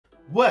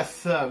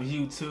What's up,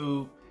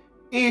 YouTube?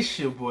 It's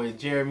your boy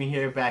Jeremy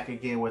here, back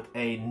again with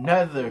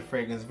another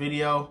fragrance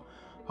video.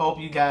 Hope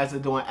you guys are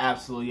doing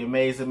absolutely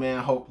amazing,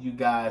 man. Hope you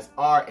guys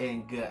are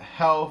in good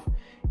health.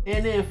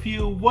 And if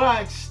you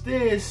watch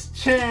this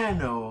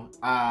channel,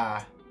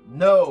 I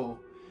know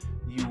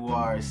you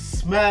are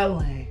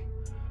smelling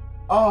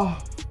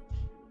off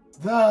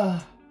the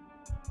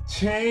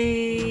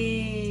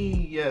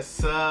chain. Yes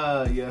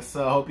sir, yes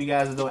sir. Hope you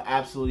guys are doing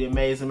absolutely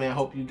amazing, man.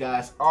 Hope you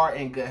guys are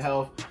in good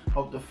health.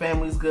 Hope the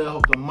family's good.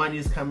 Hope the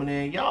money's coming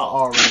in. Y'all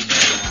already know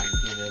how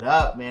to get it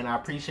up, man. I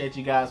appreciate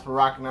you guys for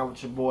rocking out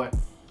with your boy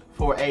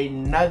for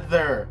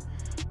another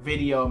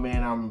video,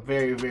 man. I'm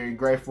very, very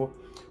grateful.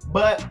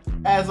 But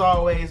as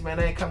always,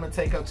 man, I ain't coming to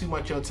take up too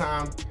much of your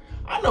time.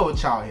 I know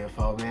what y'all here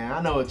for, man.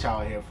 I know what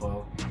y'all here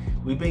for.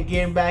 We've been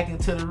getting back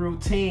into the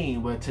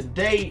routine, but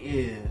today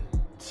is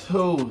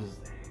Tuesday.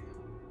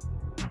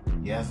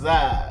 Yes,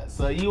 sir.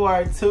 So you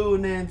are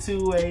tuned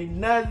into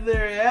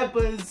another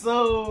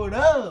episode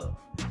of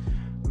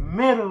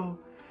Middle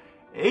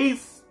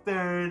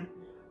Eastern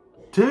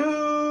Tuesday.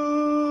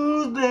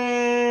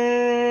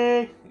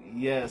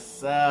 Yes,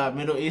 sir.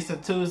 Middle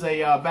Eastern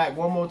Tuesday, y'all. Back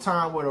one more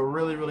time with a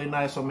really, really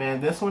nice one,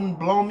 man. This one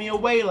blew me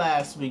away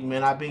last week,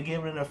 man. I've been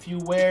giving it a few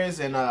wears,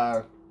 and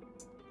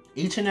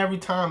each and every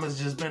time has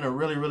just been a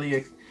really,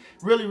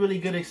 really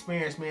good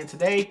experience, man.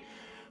 Today,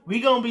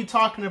 we gonna be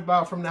talking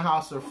about from the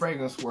House of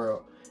Fragrance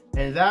World,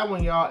 and that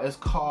one, y'all, is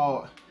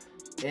called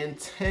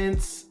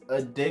Intense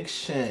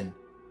Addiction.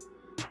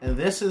 And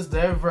this is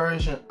their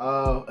version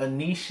of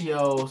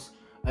Inicio's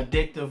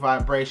Addictive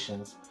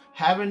Vibrations.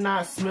 Haven't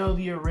not smelled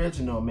the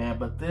original, man,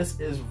 but this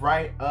is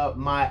right up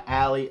my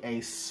alley. A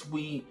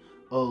sweet,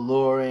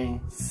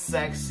 alluring,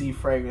 sexy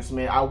fragrance,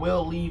 man. I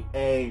will leave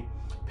a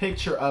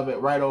picture of it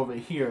right over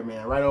here,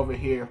 man, right over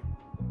here.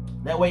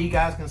 That way you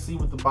guys can see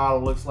what the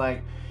bottle looks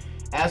like.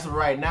 As of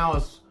right now,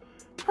 it's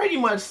pretty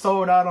much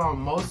sold out on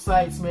most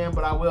sites, man,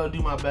 but I will do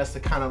my best to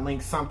kind of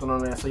link something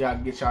on there so y'all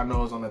can get y'all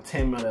nose on a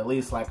 10 mil at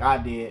least like I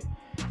did.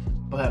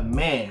 But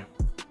man,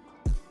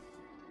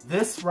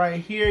 this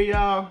right here,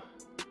 y'all,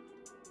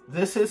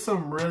 this is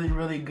some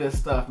really good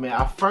stuff, man.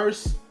 I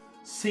first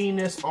seen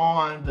this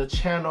on the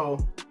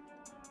channel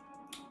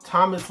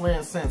Thomas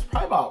Land Scents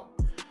probably about,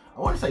 I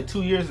want to say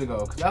 2 years ago,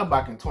 because that was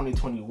back in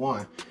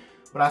 2021.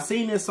 But I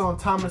seen this on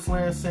Thomas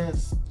Land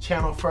Scents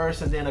channel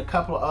first, and then a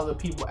couple of other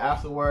people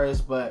afterwards.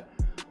 But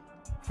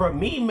for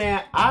me,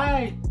 man,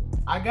 I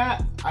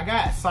got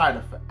side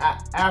effect,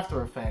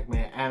 after effect,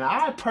 man, and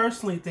I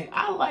personally think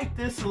I like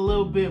this a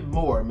little bit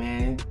more,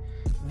 man.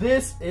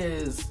 This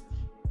is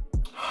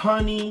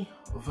honey,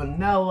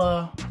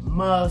 vanilla,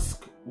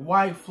 musk,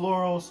 white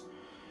florals,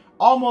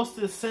 almost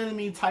a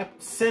cinnamony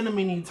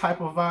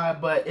type of vibe,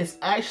 but it's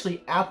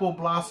actually apple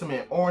blossom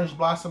and orange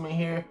blossom in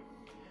here.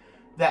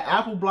 That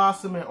apple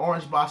blossom and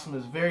orange blossom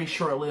is very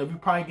short-lived. You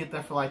probably get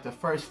that for like the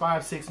first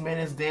 5-6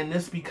 minutes. Then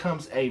this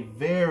becomes a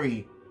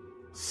very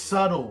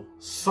subtle,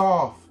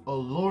 soft,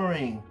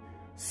 alluring,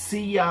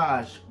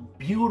 sillage,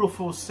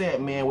 beautiful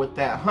scent, man, with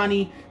that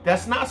honey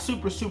that's not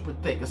super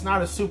thick. It's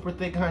not a super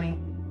thick honey,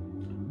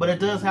 but it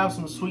does have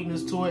some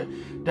sweetness to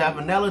it. That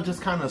vanilla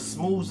just kind of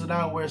smooths it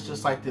out where it's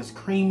just like this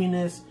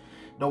creaminess.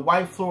 The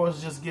white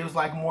florals just gives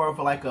like more of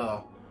like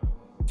a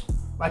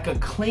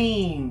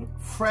clean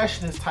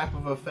freshness type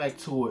of effect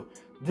to it.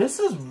 This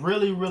is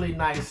really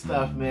nice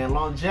stuff, man.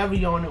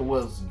 Longevity on it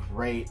was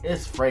great.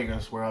 It's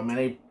fragrance world, man.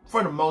 They,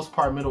 for the most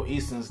part, Middle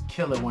Easterns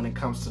kill it when it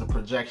comes to the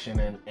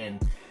projection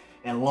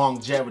and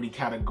longevity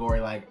category.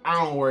 Like, I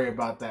don't worry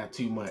about that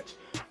too much.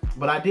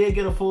 But I did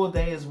get a full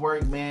day's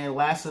work, man.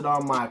 Lasted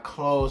on my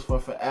clothes for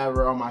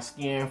forever, on my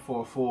skin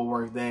for a full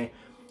work day.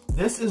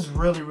 This is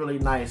really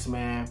nice,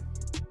 man.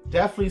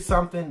 Definitely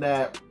something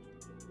that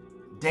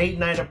date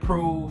night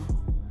approved.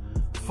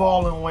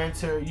 Fall and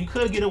winter. You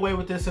could get away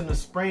with this in the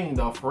spring,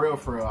 though, for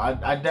real.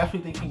 I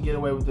definitely think you can get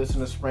away with this in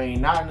the spring.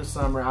 Not in the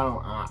summer.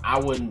 I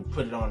wouldn't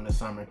put it on in the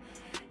summer.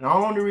 And the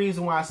only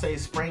reason why I say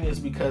spring is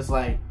because,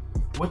 like,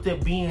 with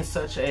it being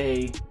such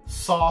a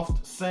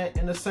soft scent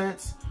in a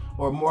sense,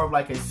 or more of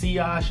like a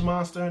sillage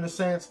monster in a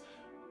sense,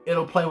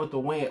 it'll play with the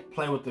wind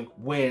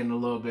a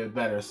little bit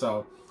better.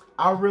 So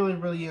I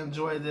really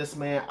enjoy this,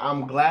 man.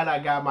 I'm glad I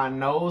got my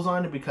nose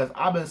on it because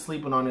I've been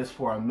sleeping on this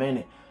for a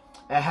minute.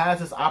 It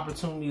has its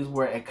opportunities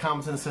where it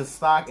comes into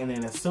stock, and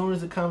then as soon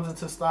as it comes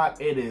into stock,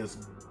 it is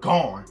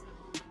gone.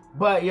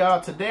 But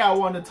y'all, today I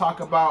wanted to talk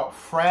about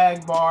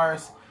Frag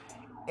Bar's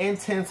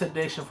Intense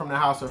Addiction from the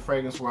House of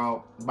Fragrance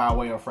World, by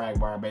way of Frag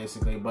Bar,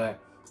 basically. But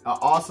an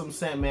awesome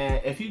scent, man.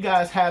 If you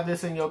guys have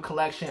this in your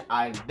collection,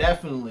 I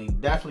definitely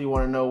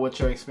want to know what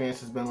your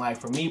experience has been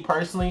like. For me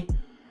personally,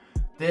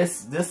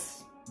 this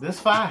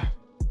fire.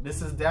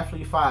 This is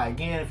definitely fire.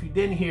 Again, if you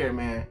didn't hear it,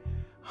 man,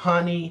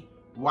 honey,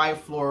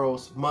 white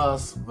florals,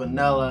 musk,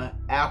 vanilla,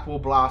 apple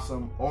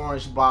blossom,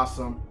 orange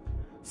blossom,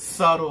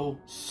 subtle,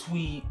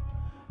 sweet,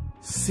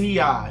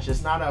 sillage.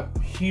 It's not a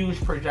huge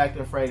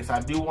projected fragrance.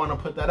 I do want to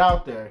put that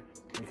out there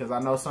because I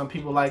know some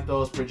people like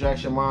those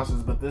projection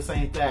monsters, but this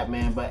ain't that,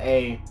 man. But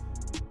a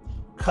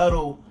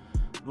cuddle,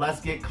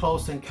 let's get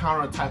close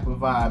encounter type of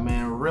vibe,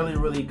 man. Really,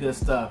 really good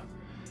stuff.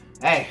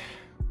 Hey,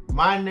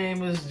 my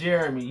name is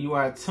Jeremy. You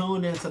are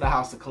tuned into the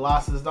House of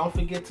Kollasus. Don't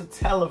forget to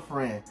tell a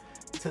friend,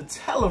 to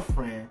tell a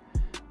friend,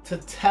 to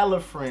tell a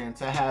friend,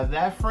 to have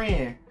that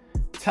friend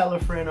tell a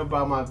friend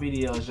about my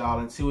videos, y'all.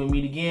 Until we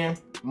meet again,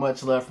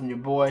 much love from your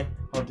boy.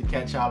 Hope to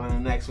catch y'all in the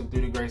next one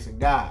through the grace of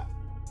God.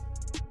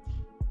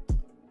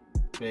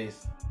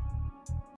 Peace.